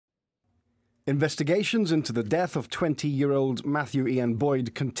Investigations into the death of 20-year-old Matthew Ian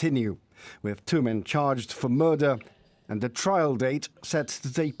Boyd continue, with 2 men charged for murder and a trial date set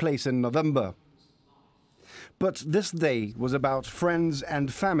to take place in November. But this day was about friends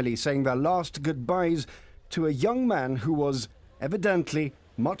and family saying their last goodbyes to a young man who was evidently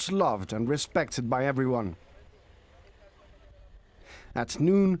much loved and respected by everyone. At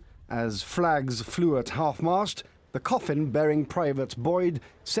noon, as flags flew at half-mast, the coffin bearing Private Boyd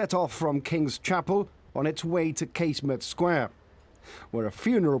set off from King's Chapel on its way to Casement Square, where a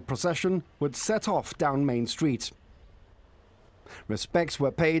funeral procession would set off down Main Street. Respects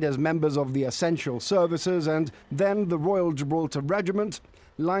were paid as members of the essential services, and then the Royal Gibraltar Regiment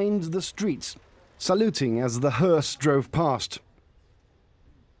lined the streets, saluting as the hearse drove past.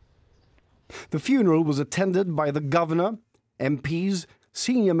 The funeral was attended by the Governor, MPs,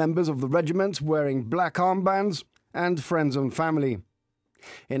 senior members of the regiment wearing black armbands, and friends and family.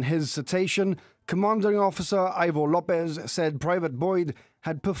 In his citation, Commanding Officer Ivor Lopez said Private Boyd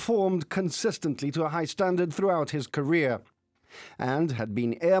had performed consistently to a high standard throughout his career, and had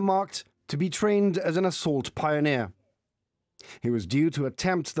been earmarked to be trained as an assault pioneer. He was due to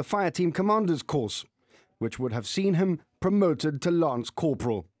attempt the Fireteam Commander's course, which would have seen him promoted to Lance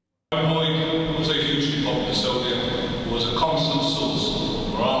Corporal. Boyd was a hugely popular soldier who was a constant source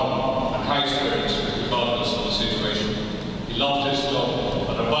of morale and high spirits regardless of the situation. He loved his job,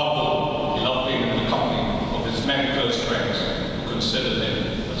 but above all, he loved being in the company of his many close friends who considered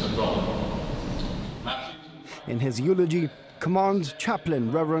him as a brother. In his eulogy, Command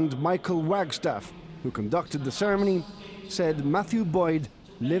Chaplain Reverend Michael Wagstaff, who conducted the ceremony, said Matthew Boyd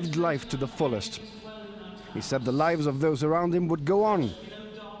lived life to the fullest. He said the lives of those around him would go on,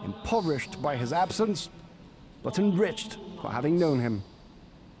 impoverished by his absence, but enriched for having known him.